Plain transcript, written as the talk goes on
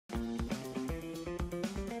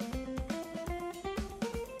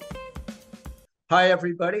Hi,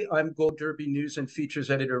 everybody. I'm Gold Derby News and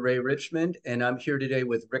Features Editor Ray Richmond, and I'm here today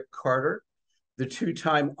with Rick Carter, the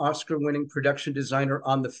two-time Oscar-winning production designer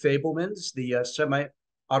on The Fabelmans, the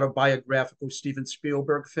semi-autobiographical Steven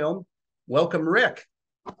Spielberg film. Welcome, Rick.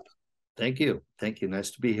 Thank you. Thank you.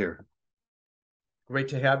 Nice to be here. Great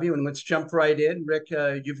to have you. And let's jump right in. Rick,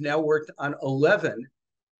 you've now worked on 11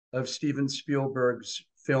 of Steven Spielberg's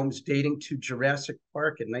films dating to Jurassic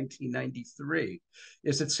Park in 1993.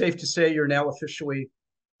 Is it safe to say you're now officially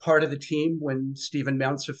part of the team when Steven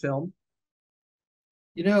mounts a film?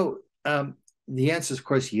 You know, the answer is, of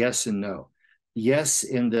course, yes and no. Yes,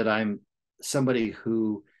 in that I'm somebody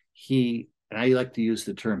who and I like to use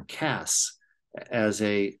the term casts as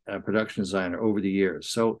a production designer over the years.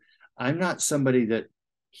 So I'm not somebody that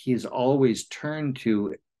he's always turned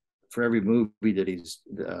to for every movie that he's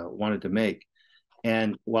wanted to make.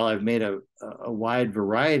 And while I've made a wide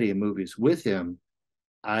variety of movies with him,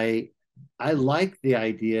 I like the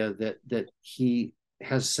idea that he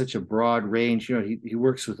has such a broad range. You know, he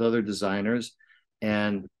works with other designers,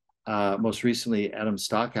 and most recently Adam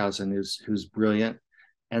Stockhausen, who's brilliant,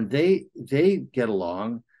 and they get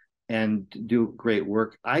along and do great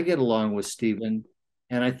work. I get along with Steven,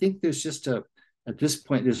 and I think there's just at this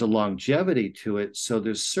point there's a longevity to it. So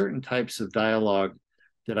there's certain types of dialogue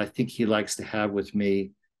that I think he likes to have with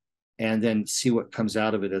me, and then see what comes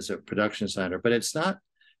out of it as a production designer. But it's not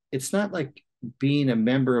like being a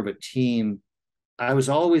member of a team. I was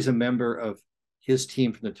always a member of his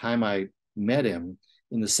team from the time I met him,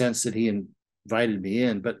 in the sense that he invited me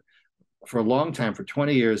in. But for a long time, for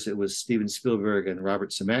 20 years, it was Steven Spielberg and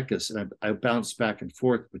Robert Zemeckis, and I bounced back and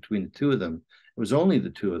forth between the two of them. It was only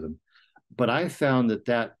the two of them, but I found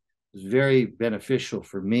that was very beneficial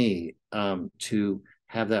for me, to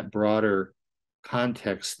have that broader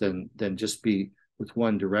context than just be with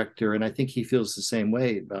one director. And I think he feels the same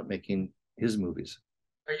way about making his movies.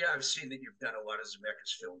 Yeah, I've seen that you've done a lot of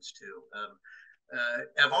Zemeckis films too.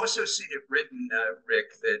 I've also seen it written, Rick,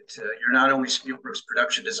 that you're not only Spielberg's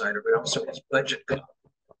production designer, but also his budget guy.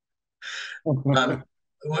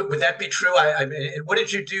 Would that be true? I mean, what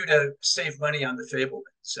did you do to save money on the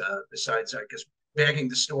Fabelmans, besides, I guess, bagging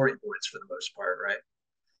the storyboards for the most part, right?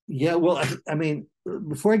 Yeah, well, I mean,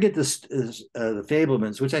 before I get this, the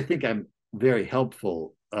Fablemans, which I think I'm very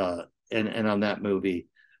helpful, and on that movie,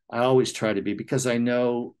 I always try to be, because I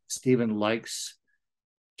know Steven likes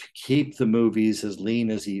to keep the movies as lean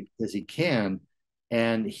as he can,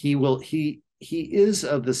 and he is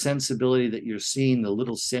of the sensibility that you're seeing the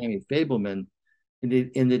little Sammy Fableman,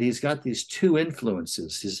 in that he's got these two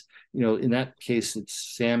influences. In that case,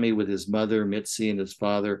 it's Sammy with his mother Mitzi and his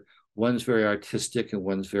father. One's very artistic and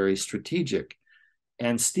one's very strategic.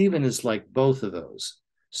 And Steven is like both of those.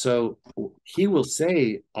 So he will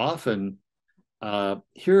say often,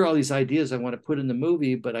 here are all these ideas I want to put in the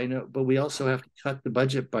movie, but we also have to cut the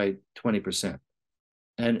budget by 20%.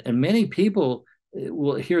 And many people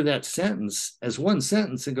will hear that sentence as one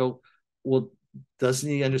sentence and go, well, doesn't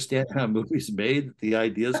he understand how a movie's made? The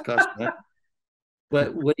ideas cost money.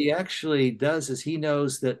 But what he actually does is he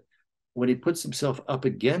knows that when he puts himself up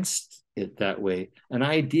against it that way, an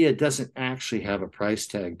idea doesn't actually have a price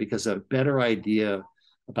tag, because a better idea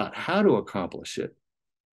about how to accomplish it,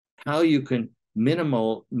 how you can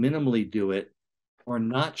minimally do it or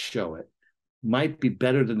not show it, might be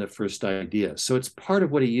better than the first idea. So it's part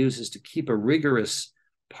of what he uses to keep a rigorous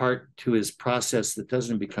part to his process that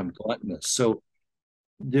doesn't become gluttonous. So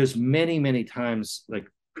there's many times, like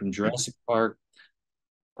from Jurassic Park,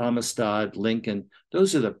 Amistad, Lincoln,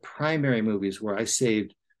 those are the primary movies where I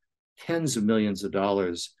saved tens of millions of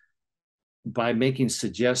dollars by making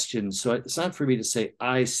suggestions. So it's not for me to say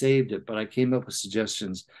I saved it, but I came up with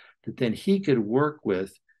suggestions that then he could work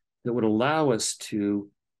with, that would allow us to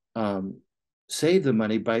save the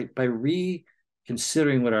money by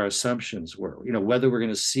reconsidering what our assumptions were. Whether we're going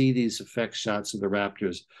to see these effect shots of the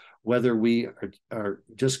raptors, whether we are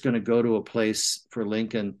just going to go to a place for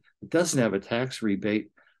Lincoln that doesn't have a tax rebate,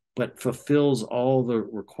 but fulfills all the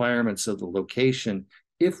requirements of the location,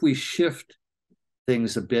 if we shift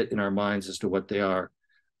things a bit in our minds as to what they are.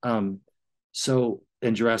 So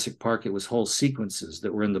in Jurassic Park, it was whole sequences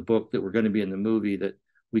that were in the book that were going to be in the movie that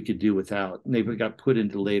we could do without. And they got put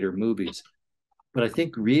into later movies. But I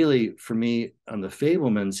think really for me on the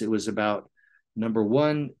Fablemans, it was about, number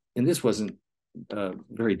one, and this wasn't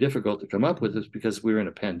very difficult to come up with, this because we were in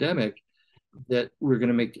a pandemic, that we're going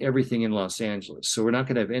to make everything in Los Angeles. So we're not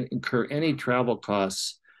going to incur any travel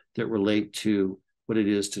costs that relate to what it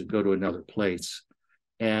is to go to another place.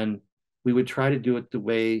 And we would try to do it the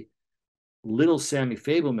way little Sammy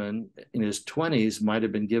Fabelman in his 20s might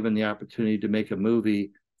have been given the opportunity to make a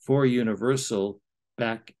movie for Universal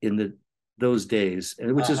back in those days,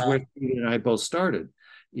 and which is Uh-huh. where Steve and I both started,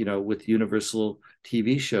 with Universal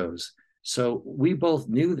TV shows. So we both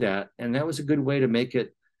knew that, and that was a good way to make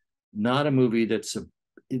it not a movie that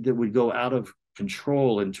would go out of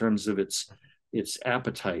control in terms of its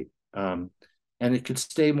appetite, and it could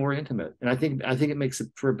stay more intimate. And I think it makes it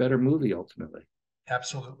for a better movie ultimately.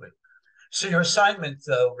 Absolutely. So your assignment,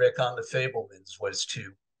 though, Rick, on the Fabelmans was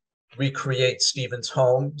to recreate Stephen's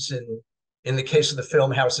homes. In the case of the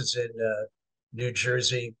film, houses in New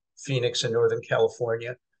Jersey, Phoenix, and Northern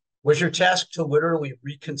California. Was your task to literally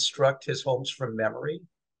reconstruct his homes from memory?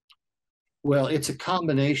 Well, it's a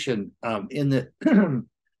combination, in that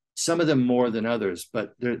some of them more than others,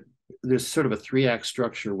 but there's sort of a three-act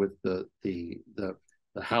structure with the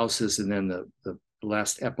houses, and then the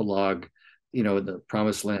last epilogue, the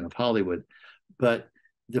promised land of Hollywood. But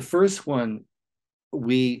the first one,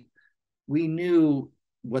 we knew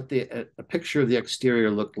what a picture of the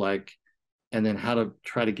exterior looked like, and then how to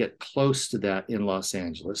try to get close to that in Los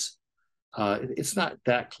Angeles. It's not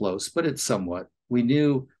that close, but it's somewhat. We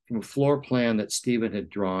knew from a floor plan that Stephen had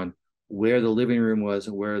drawn where the living room was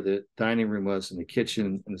and where the dining room was, and the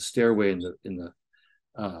kitchen and the stairway in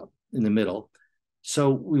the middle. So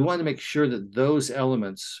we wanted to make sure that those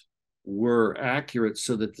elements were accurate,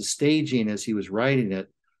 so that the staging as he was writing it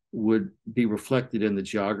would be reflected in the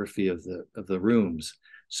geography of the rooms,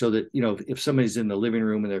 so that if somebody's in the living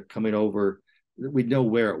room and they're coming over, we'd know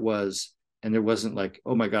where it was, and there wasn't like,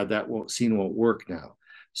 oh my god, that scene won't work now.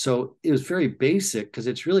 So it was very basic, because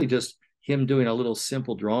it's really just him doing a little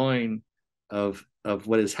simple drawing of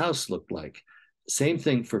what his house looked like. Same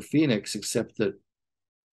thing for Phoenix, except that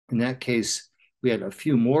in that case we had a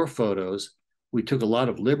few more photos. We took a lot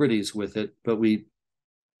of liberties with it, but we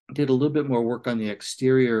did a little bit more work on the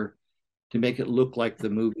exterior to make it look like the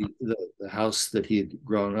movie, the house that he had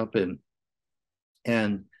grown up in.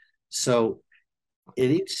 And so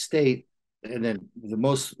in each state, and then the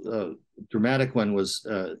most dramatic one was,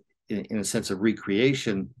 in a sense of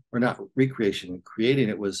recreation, or not recreation, creating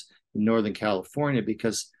it, was in Northern California,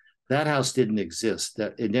 because that house didn't exist.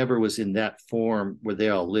 That it never was in that form where they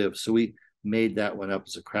all lived. So we made that one up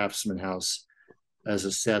as a craftsman house, as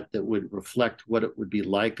a set that would reflect what it would be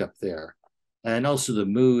like up there, and also the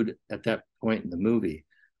mood at that point in the movie,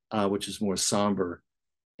 which is more somber.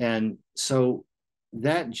 And so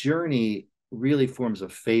that journey really forms a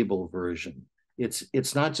fable version.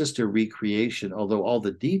 It's not just a recreation, although all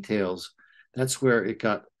the details, that's where it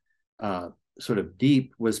got sort of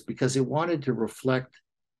deep, was because it wanted to reflect,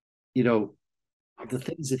 the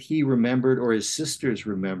things that he remembered or his sisters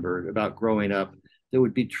remembered about growing up, that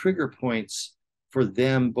would be trigger points for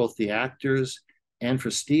them, both the actors and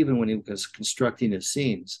for Stephen when he was constructing his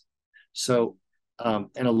scenes. So, and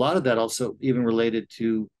a lot of that also even related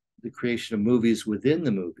to the creation of movies within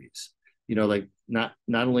the movies, like not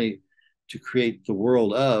only to create the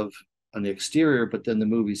world on the exterior, but then the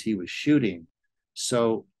movies he was shooting.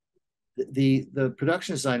 So the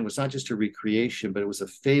production design was not just a recreation, but it was a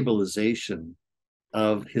fabulization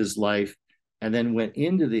of his life, and then went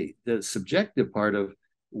into the subjective part of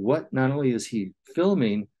what not only is he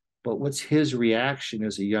filming, but what's his reaction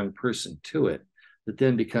as a young person to it, that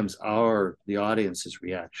then becomes the audience's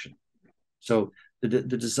reaction. So the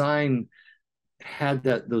design had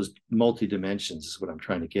those multi dimensions, is what I'm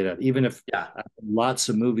trying to get at. Even if lots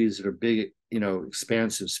of movies that are big,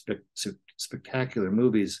 expansive, spectacular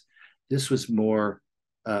movies, this was more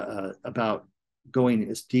about going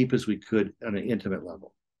as deep as we could on an intimate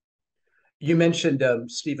level. You mentioned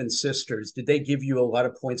Stephen's sisters. Did they give you a lot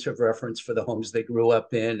of points of reference for the homes they grew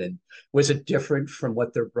up in, and was it different from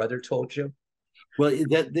what their brother told you? Well,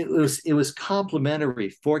 it was complimentary,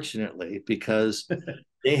 fortunately, because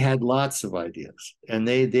they had lots of ideas, and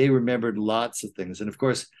they remembered lots of things. And of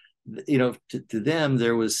course, to them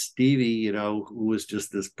there was Stevie, who was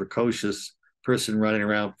just this precocious person running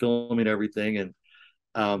around filming everything,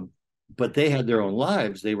 and but they had their own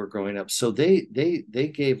lives. They were growing up, so they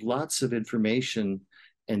gave lots of information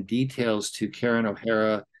and details to Karen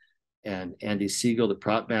O'Hara and Andy Siegel, the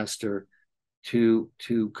prop master, to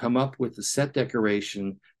come up with the set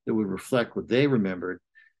decoration that would reflect what they remembered.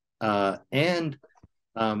 And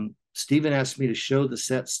Stephen asked me to show the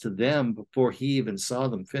sets to them before he even saw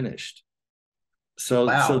them finished. So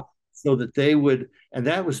Wow. so that they would, and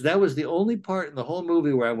that was the only part in the whole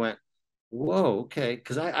movie where I went, whoa, okay,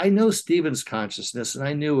 because I know Stephen's consciousness, and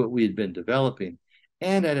I knew what we had been developing,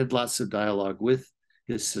 and I did lots of dialogue with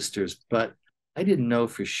his sisters, but I didn't know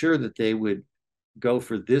for sure that they would go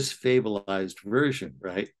for this fableized version,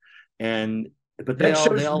 right? And but That they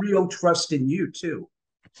shows all real trust in you too.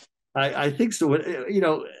 I think so.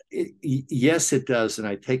 Yes, it does, and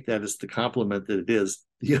I take that as the compliment that it is.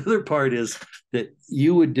 The other part is that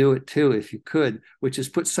you would do it too if you could, which is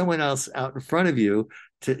put someone else out in front of you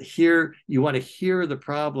to hear. You want to hear the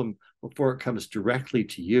problem before it comes directly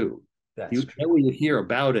to you. That's That true. way you hear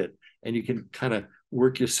about it, and you can kind of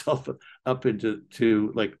work yourself up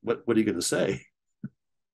into like what are you going to say?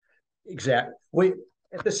 Exactly. Well,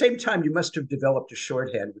 at the same time, you must have developed a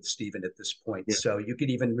shorthand with Stephen at this point, Yeah. so you could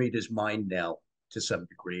even read his mind now to some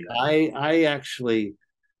degree. I actually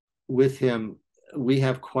with him we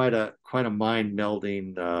have quite a mind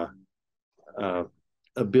melding uh,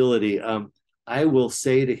 ability. I will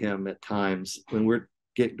say to him at times when we're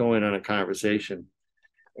get going on a conversation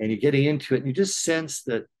and you're getting into it, and you just sense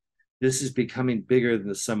that this is becoming bigger than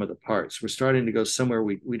the sum of the parts. We're starting to go somewhere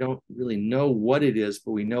we don't really know what it is,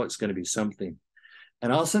 but we know it's going to be something.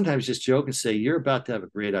 And I'll sometimes just joke and say, "You're about to have a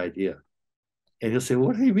great idea." And he'll say,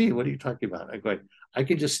 "What do you mean? What are you talking about?" I go, "I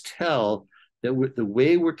can just tell that with the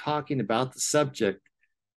way we're talking about the subject,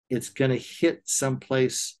 it's going to hit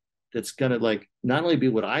someplace that's going to like not only be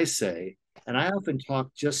what I say, and I often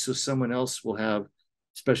talk just so someone else will have,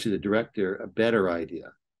 especially the director, a better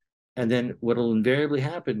idea. And then what will invariably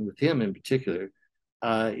happen with him in particular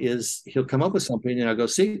is he'll come up with something, and I'll go,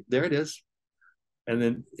 see, there it is. And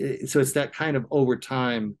then, so it's that kind of over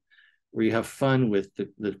time where you have fun with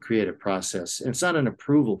the creative process. And it's not an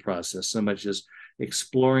approval process so much as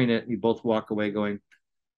exploring it. You both walk away going,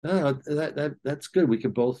 oh, that's good. We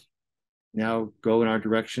can both now go in our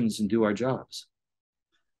directions and do our jobs.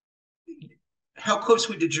 How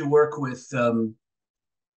closely did you work with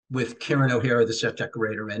Karen O'Hara, the set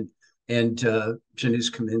decorator, and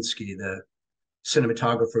Janusz Kaminski, the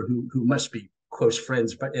cinematographer, who must be close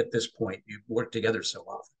friends, but at this point you've worked together so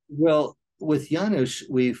often? Well, with Janusz,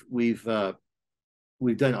 we've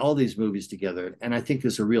done all these movies together, and I think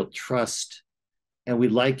there's a real trust, and we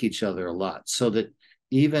like each other a lot. So that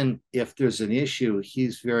even if there's an issue,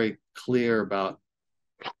 he's very clear about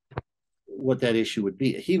what that issue would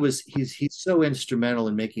be. He's so instrumental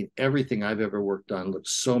in making everything I've ever worked on look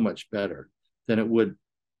so much better than it would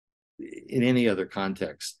in any other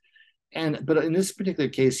context. And but in this particular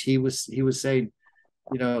case, he was saying,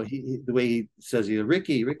 the way he says,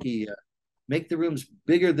 Ricky, make the rooms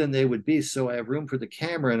bigger than they would be, so I have room for the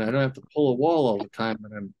camera, and I don't have to pull a wall all the time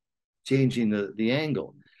when I'm changing the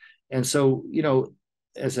angle. And so,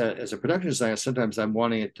 as a production designer, sometimes I'm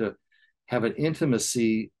wanting it to have an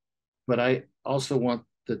intimacy, but I also want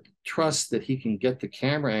the trust that he can get the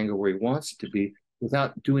camera angle where he wants it to be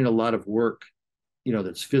without doing a lot of work,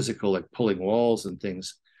 that's physical, like pulling walls and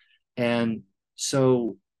things. And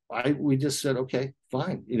so we just said, okay,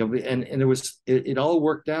 fine, and it all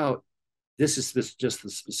worked out. This is just the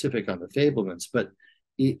specific on the Fabelmans, but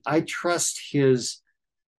I trust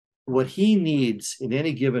what he needs in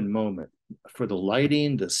any given moment for the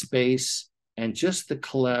lighting, the space, and just the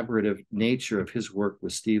collaborative nature of his work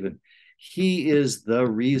with Stephen. He is the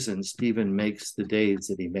reason Stephen makes the days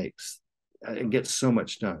that he makes and gets so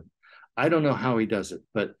much done. I don't know how he does it,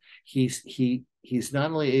 but he's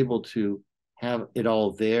not only able to have it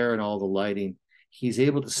all there and all the lighting, he's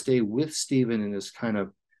able to stay with Stephen in this kind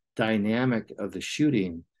of dynamic of the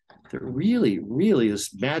shooting that really, really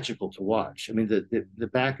is magical to watch. I mean, the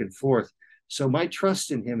back and forth. So my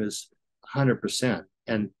trust in him is 100%.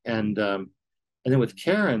 And then with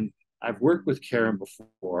Karen, I've worked with Karen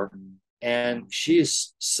before, and she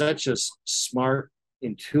is such a smart,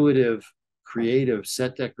 intuitive, creative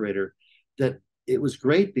set decorator that it was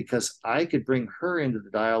great because I could bring her into the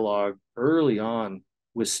dialogue early on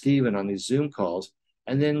with Stephen on these Zoom calls,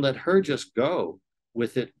 and then let her just go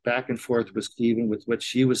with it back and forth with Stephen with what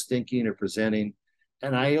she was thinking or presenting.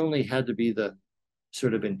 And I only had to be the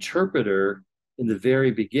sort of interpreter in the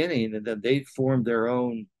very beginning, and then they formed their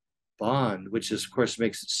own bond, which is, of course,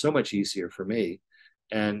 makes it so much easier for me.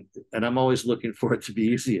 And I'm always looking for it to be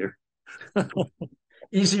easier.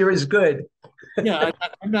 Easier is good. Yeah,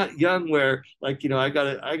 I'm not young where like I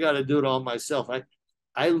gotta do it all myself.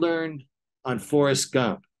 I learned on Forrest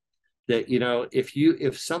Gump that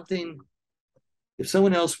if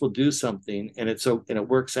someone else will do something and it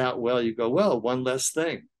works out well, you go, well, one less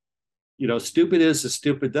thing. Stupid is as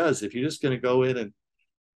stupid does. If you're just going to go in and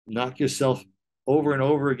knock yourself over and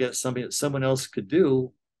over against something that someone else could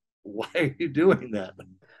do, why are you doing that?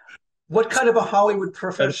 What kind of a Hollywood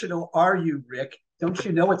professional are you, Rick? Don't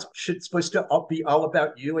you know it's supposed to be all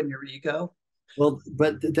about you and your ego? Well,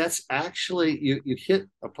 but that's actually you hit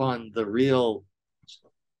upon the real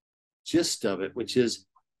gist of it, which is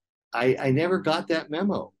I never got that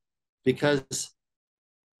memo because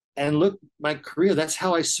And look, my career, that's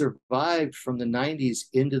how I survived from the 90s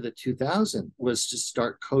into the 2000s, was to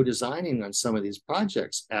start co-designing on some of these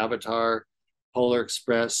projects. Avatar, Polar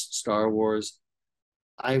Express, Star Wars.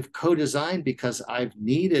 I've co-designed because I've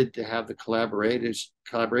needed to have the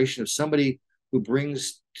collaboration of somebody who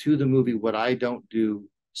brings to the movie what I don't do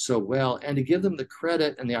so well, and to give them the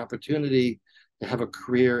credit and the opportunity to have a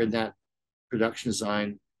career in that production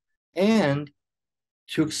design, and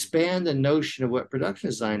to expand the notion of what production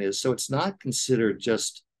design is. So it's not considered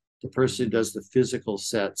just the person who does the physical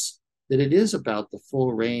sets, that it is about the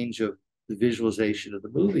full range of the visualization of the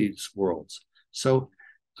movies worlds. So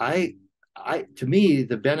I, to me,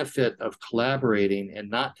 the benefit of collaborating and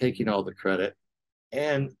not taking all the credit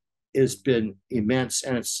and has been immense,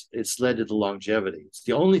 and it's led to the longevity. It's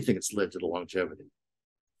the only thing that's led to the longevity.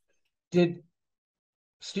 Did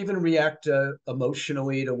Stephen react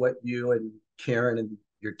emotionally to what you and Karen and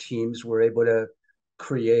your teams were able to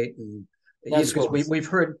create? And because we've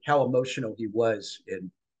heard how emotional he was in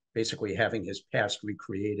basically having his past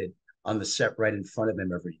recreated on the set right in front of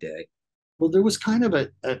him every day. Well, there was kind of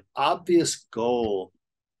an obvious goal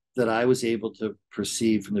that I was able to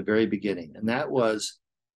perceive from the very beginning, and that was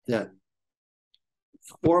that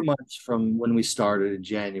 4 months from when we started in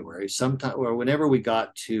January, sometime or whenever we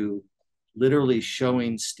got to literally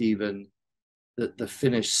showing Stephen the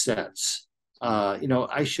finished sets,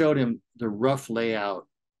 I showed him the rough layout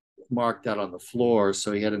marked out on the floor,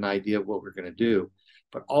 so he had an idea of what we're going to do.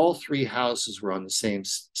 But all three houses were on the same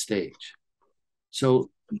stage, so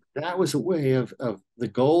that was a way of the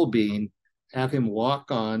goal being have him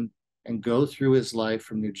walk on and go through his life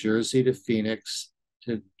from New Jersey to Phoenix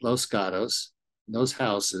to Los Gatos, those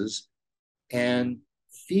houses, and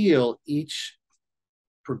feel each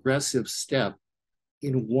progressive step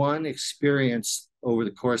in one experience over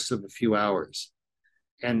the course of a few hours,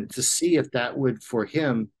 and to see if that would, for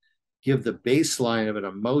him, give the baseline of an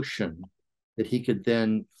emotion that he could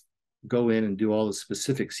then go in and do all the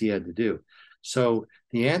specifics he had to do. So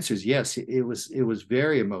the answer is yes. It was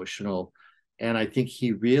very emotional, and I think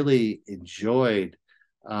he really enjoyed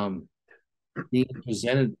being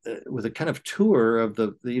presented with a kind of tour of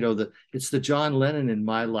it's the John Lennon in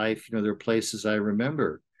my life. There are places I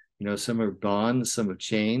remember. Some are gone, some have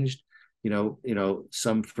changed.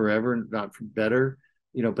 Some forever, not for better.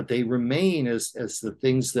 But they remain as the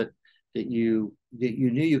things that you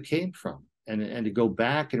knew you came from, and to go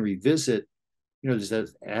back and revisit. There's that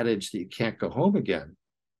adage that you can't go home again.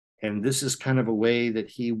 And this is kind of a way that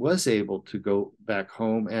he was able to go back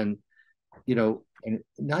home and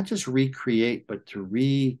not just recreate, but to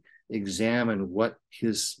re-examine what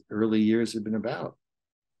his early years have been about.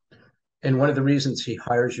 And one of the reasons he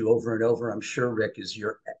hires you over and over, I'm sure, Rick, is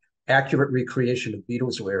your accurate recreation of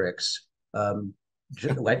Beatles lyrics.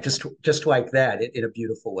 Just like that in a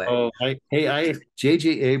beautiful way. Oh, J.J.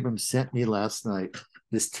 Abrams sent me last night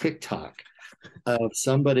this TikTok of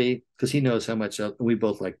somebody, because he knows how much we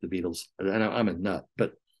both like the Beatles, and I'm a nut,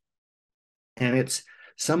 and it's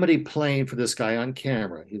somebody playing for this guy on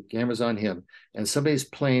camera. The camera's on him, and somebody's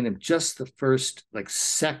playing him just the first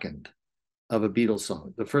second of a Beatles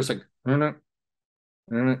song. The first and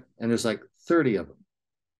there's 30 of them,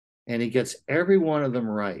 and he gets every one of them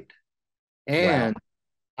right. And wow.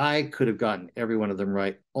 I could have gotten every one of them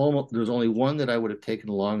right. Almost, there's only one that I would have taken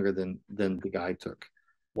longer than the guy took.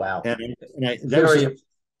 Wow. That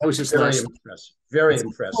was just very impressive. Very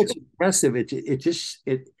impressive. It's impressive.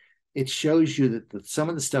 It shows you that some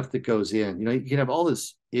of the stuff that goes in, you can have all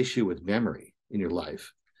this issue with memory in your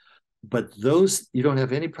life, but those, you don't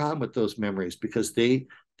have any problem with those memories, because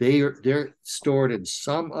they're stored in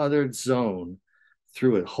some other zone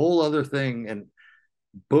through a whole other thing, and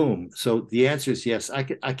boom. So the answer is yes. I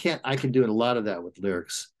can do a lot of that with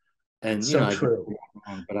lyrics, and so true.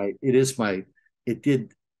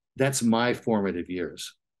 That's my formative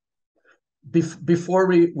years. Before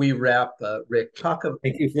we wrap, Rick, talk about.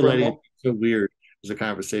 Thank you for letting it be so weird as a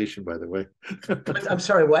conversation, by the way. I'm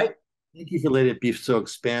sorry, what? Thank you for letting it be so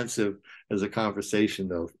expansive as a conversation,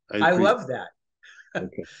 though. I love that.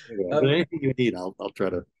 Okay. But anything you need, I'll try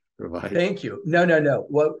to provide. Thank you. No.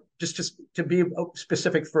 Well, just to be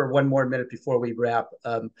specific for one more minute before we wrap,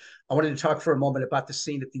 I wanted to talk for a moment about the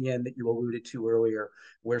scene at the end that you alluded to earlier,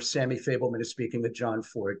 where Sammy Fabelman is speaking with John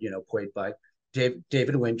Ford, played by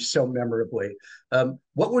David Lynch so memorably.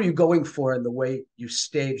 What were you going for in the way you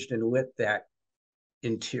staged and lit that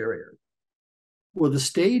interior? Well, the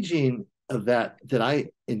staging of that I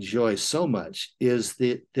enjoy so much is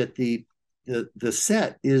that the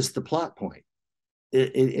set is the plot point.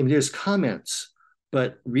 There's comments,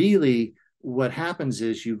 but really what happens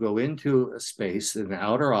is you go into a space, an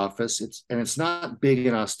outer office. It's not big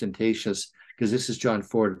and ostentatious because this is John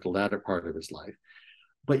Ford at the latter part of his life,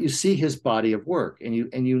 but you see his body of work, and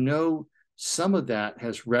you know some of that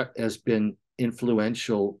has been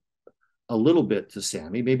influential a little bit to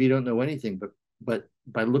Sammy. Maybe you don't know anything, but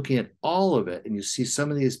by looking at all of it, and you see some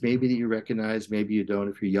of these maybe that you recognize, maybe you don't.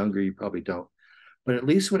 If you're younger, you probably don't. But at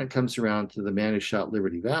least when it comes around to The Man Who Shot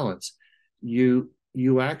Liberty Valance, you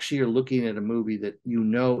actually are looking at a movie that you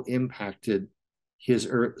know impacted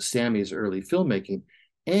Sammy's early filmmaking,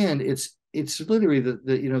 and it's literally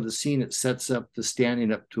the scene that sets up the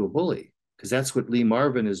standing up to a bully, because that's what Lee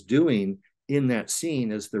Marvin is doing in that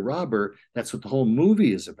scene as the robber. That's what the whole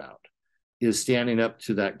movie is about, is standing up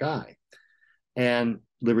to that guy and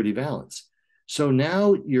Liberty Valance. So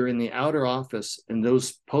now you're in the outer office, and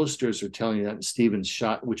those posters are telling you that, and Stevens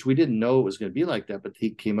shot, which we didn't know it was going to be like that, but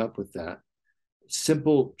he came up with that.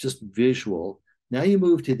 Simple, just visual. Now you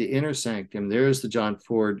move to the inner sanctum. There's the John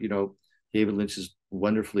Ford, David Lynch is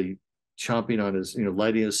wonderfully chomping on his,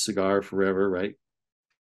 lighting his cigar forever, right?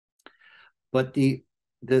 But the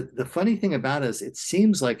funny thing about it is it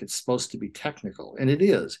seems like it's supposed to be technical, and it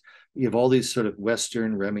is. You have all these sort of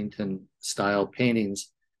Western Remington style paintings,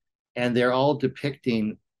 and they're all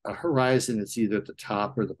depicting a horizon that's either at the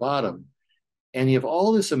top or the bottom. And you have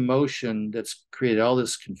all this emotion that's created all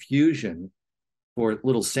this confusion for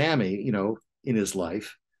little Sammy, in his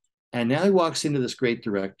life. And now he walks into this great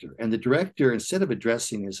director. And the director, instead of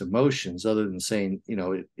addressing his emotions, other than saying,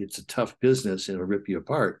 it's a tough business, it'll rip you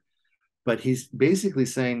apart, but he's basically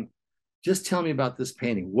saying, just tell me about this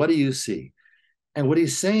painting. What do you see? And what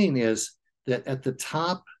he's saying is that at the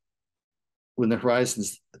top, when the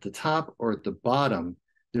horizon's at the top or at the bottom,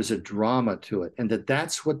 there's a drama to it. And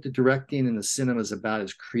that's what the directing in the cinema is about,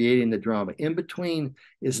 is creating the drama. In between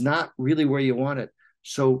is not really where you want it.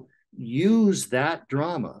 So use that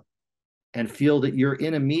drama and feel that you're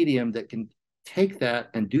in a medium that can take that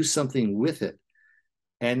and do something with it.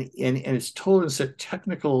 And it's told in such a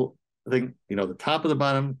technical thing, the top of the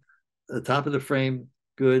bottom, the top of the frame,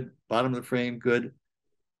 good, bottom of the frame, good,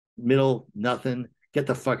 middle, nothing. Get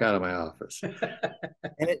the fuck out of my office.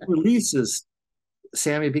 And it releases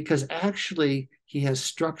Sammy, because actually he has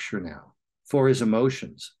structure now for his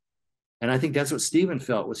emotions. And I think that's what Steven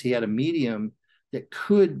felt, was he had a medium that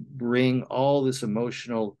could bring all this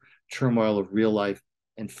emotional turmoil of real life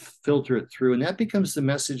and filter it through. And that becomes the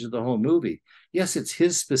message of the whole movie. Yes, it's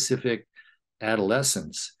his specific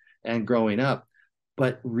adolescence and growing up,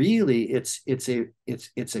 but really it's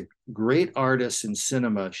a great artist in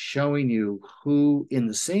cinema showing you who, in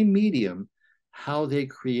the same medium, how they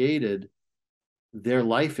created their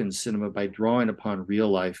life in cinema by drawing upon real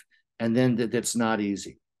life, and then that's not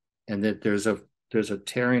easy, and that there's a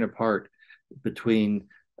tearing apart between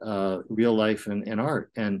real life and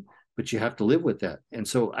art, but you have to live with that. And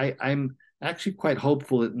so I'm actually quite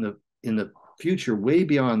hopeful that in the future, way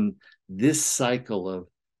beyond this cycle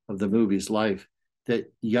of the movie's life,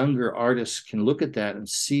 that younger artists can look at that and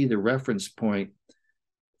see the reference point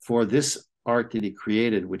for this art that he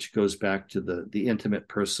created, which goes back to the intimate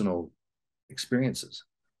personal experiences.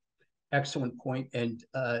 Excellent point. And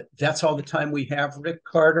that's all the time we have, Rick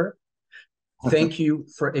Carter. Thank you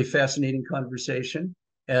for a fascinating conversation.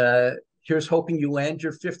 Here's hoping you land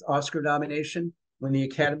your 5th Oscar nomination when the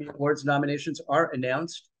Academy Awards nominations are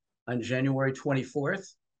announced on January 24th.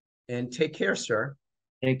 And take care, sir.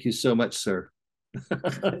 Thank you so much, sir.